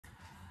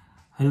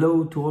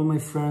Hello to all my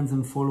friends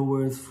and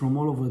followers from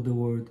all over the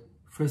world.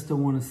 First, I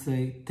want to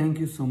say thank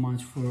you so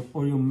much for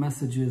all your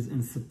messages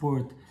and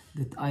support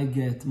that I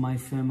get, my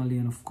family,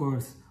 and of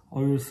course,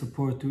 all your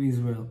support to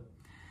Israel.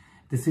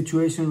 The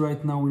situation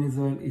right now in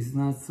Israel is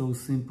not so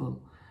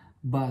simple,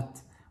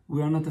 but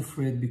we are not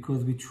afraid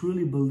because we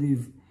truly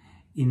believe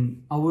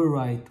in our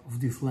right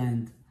of this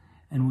land,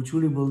 and we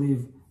truly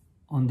believe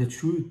on the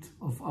truth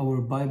of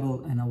our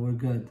Bible and our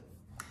God.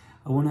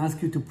 I want to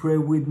ask you to pray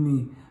with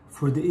me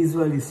for the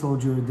Israeli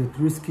soldier that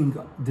risking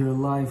their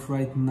life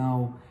right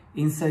now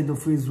inside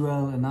of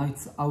Israel and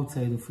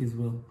outside of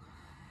Israel.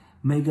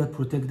 May God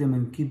protect them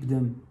and keep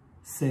them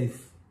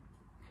safe.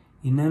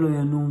 הנה לא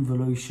ינום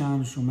ולא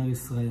יישן שומר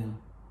ישראל.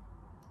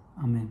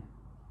 אמן.